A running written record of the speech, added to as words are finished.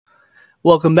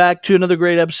Welcome back to another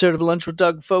great episode of Lunch with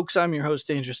Doug, folks. I'm your host,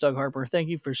 Dangerous Doug Harper. Thank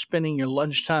you for spending your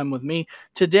lunchtime with me.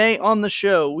 Today on the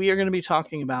show, we are going to be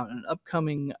talking about an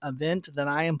upcoming event that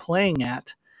I am playing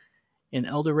at in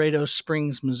El Dorado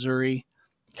Springs, Missouri,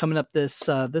 coming up this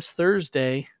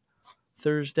Thursday,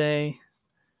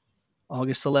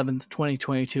 August 11th,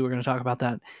 2022. We're going to talk about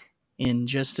that in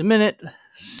just a minute.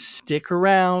 Stick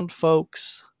around,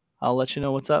 folks. I'll let you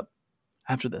know what's up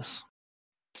after this.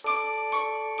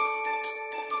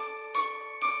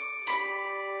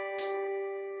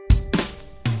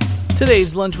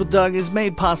 Today's Lunch with Doug is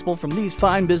made possible from these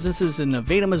fine businesses in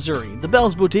Nevada, Missouri. The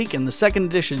Bell's Boutique and the Second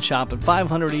Edition Shop at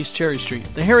 500 East Cherry Street.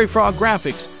 The Harry Frog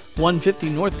Graphics, 150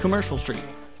 North Commercial Street.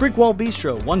 Brickwall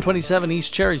Bistro, 127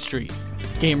 East Cherry Street.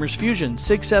 Gamers Fusion,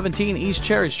 617 East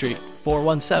Cherry Street,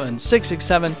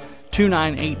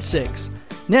 417-667-2986.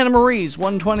 Nana Marie's,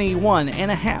 121 and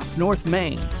a half North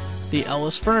Main. The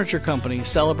Ellis Furniture Company,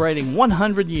 celebrating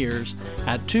 100 years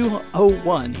at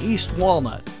 201 East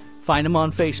Walnut. Find them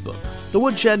on Facebook. The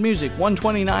Woodshed Music,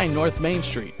 129 North Main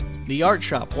Street. The Art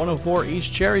Shop, 104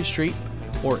 East Cherry Street,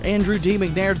 or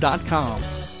AndrewDMcNair.com.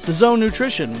 The Zone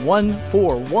Nutrition,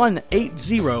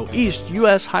 14180 East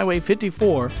US Highway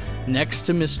 54, next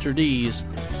to Mr. D's.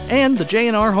 And the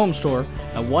J&R Home Store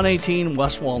at 118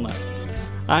 West Walnut.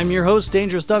 I'm your host,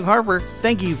 Dangerous Doug Harper.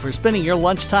 Thank you for spending your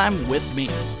lunchtime with me.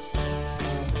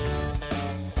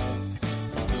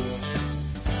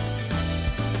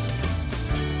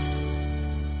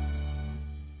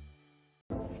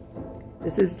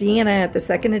 This is Deanna at the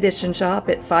Second Edition Shop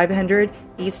at 500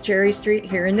 East Cherry Street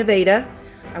here in Nevada.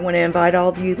 I want to invite all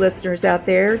of you listeners out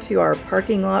there to our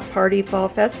Parking Lot Party Fall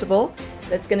Festival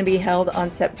that's going to be held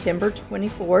on September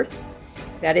 24th.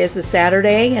 That is a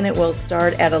Saturday, and it will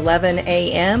start at 11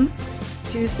 a.m.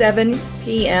 to 7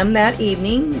 p.m. that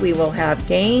evening. We will have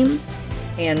games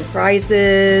and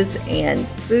prizes and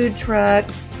food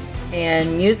trucks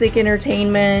and music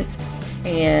entertainment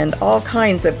and all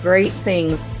kinds of great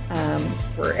things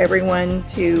for everyone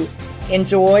to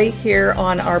enjoy here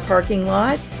on our parking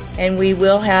lot. And we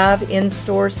will have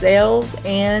in-store sales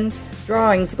and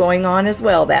drawings going on as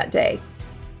well that day.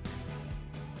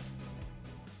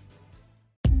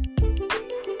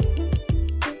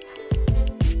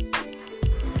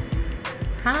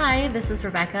 Hi, this is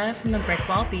Rebecca from the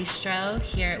Brickwall Bistro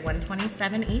here at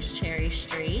 127 East Cherry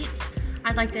Street.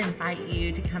 I'd like to invite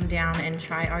you to come down and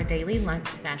try our daily lunch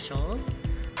specials.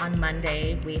 On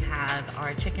Monday, we have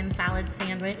our chicken salad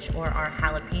sandwich or our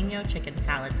jalapeno chicken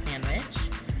salad sandwich.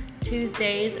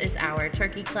 Tuesdays is our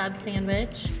turkey club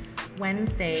sandwich.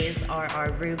 Wednesdays are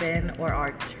our Reuben or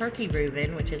our turkey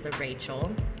Reuben, which is a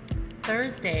Rachel.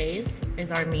 Thursdays is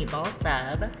our meatball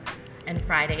sub. And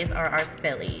Fridays are our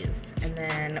Phillies. And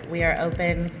then we are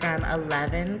open from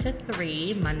 11 to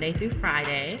 3, Monday through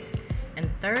Friday. And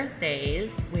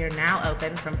Thursdays, we are now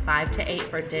open from 5 to 8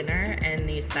 for dinner, and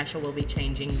the special will be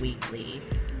changing weekly.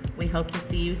 We hope to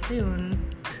see you soon.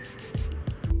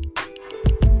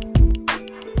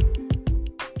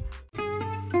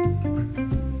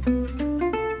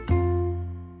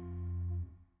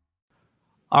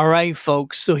 All right,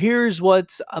 folks. So here's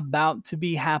what's about to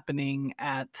be happening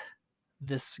at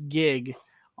this gig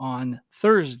on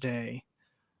Thursday,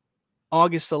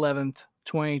 August 11th,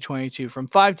 2022, from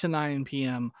 5 to 9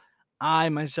 p.m. I,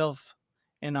 myself,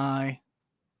 and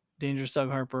Dangerous Doug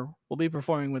Harper, will be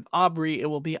performing with Aubrey. It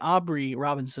will be Aubrey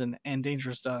Robinson and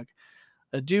Dangerous Doug,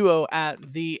 a duo at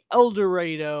the El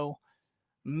Dorado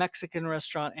Mexican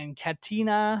Restaurant and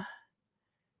Cantina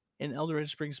in El Dorado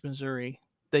Springs, Missouri.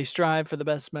 They strive for the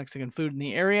best Mexican food in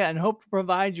the area and hope to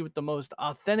provide you with the most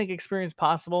authentic experience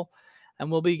possible,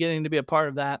 and we'll be getting to be a part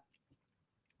of that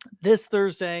this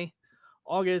Thursday,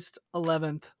 August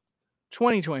 11th,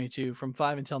 2022, from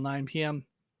 5 until 9 p.m.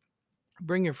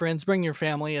 Bring your friends, bring your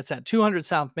family. It's at 200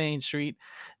 South Main Street,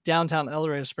 downtown El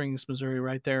Dorado Springs, Missouri,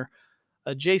 right there,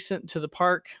 adjacent to the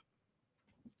park.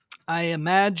 I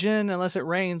imagine, unless it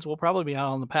rains, we'll probably be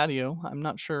out on the patio. I'm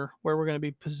not sure where we're going to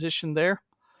be positioned there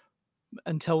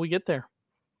until we get there.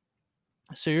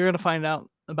 So you're going to find out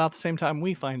about the same time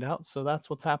we find out. So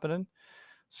that's what's happening.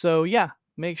 So yeah,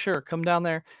 make sure, come down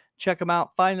there. Check them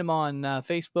out. Find them on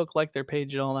Facebook, like their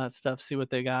page and all that stuff. See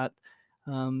what they got,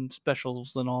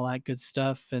 specials and all that good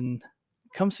stuff. And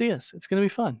come see us. It's going to be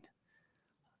fun.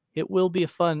 It will be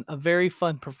a very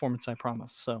fun performance, I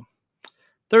promise. So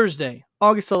Thursday,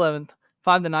 August 11th,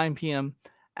 5 to 9 p.m.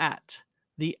 at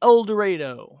the El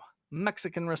Dorado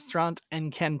Mexican Restaurant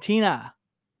and Cantina.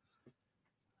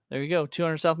 There you go,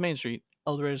 200 South Main Street,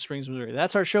 El Dorado Springs, Missouri.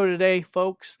 That's our show today,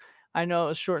 folks. I know it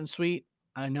was short and sweet.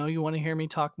 I know you want to hear me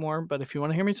talk more, but if you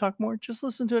want to hear me talk more, just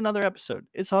listen to another episode.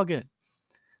 It's all good.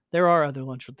 there are other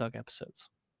Lunch with Doug episodes.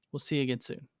 We'll see you again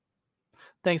soon.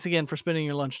 Thanks again for spending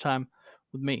your lunchtime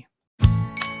with me.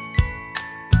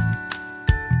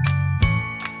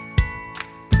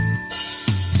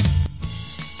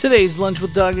 Today's Lunch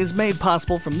with Doug is made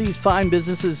possible from these fine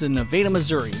businesses in Nevada,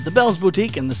 Missouri. The Bell's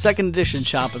Boutique and the Second Edition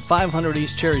Shop at 500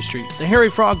 East Cherry Street. The Harry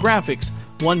Frog Graphics,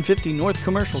 150 North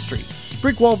Commercial Street.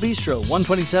 Brick Wall Bistro,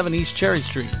 127 East Cherry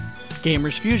Street.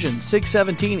 Gamers Fusion,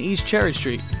 617 East Cherry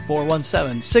Street,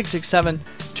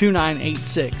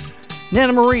 417-667-2986.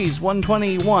 Nana Marie's,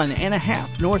 121 and a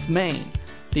half North Main.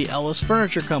 The Ellis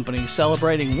Furniture Company,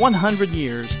 celebrating 100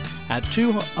 years at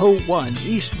 201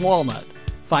 East Walnut.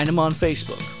 Find them on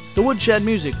Facebook. The Woodshed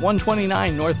Music,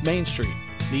 129 North Main Street.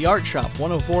 The Art Shop,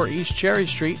 104 East Cherry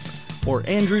Street, or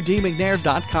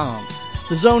AndrewDMcNair.com.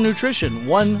 The Zone Nutrition,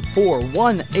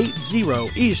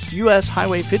 14180 East US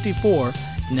Highway 54,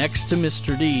 next to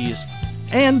Mr. D's.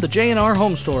 And the J&R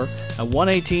Home Store at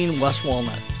 118 West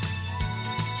Walnut.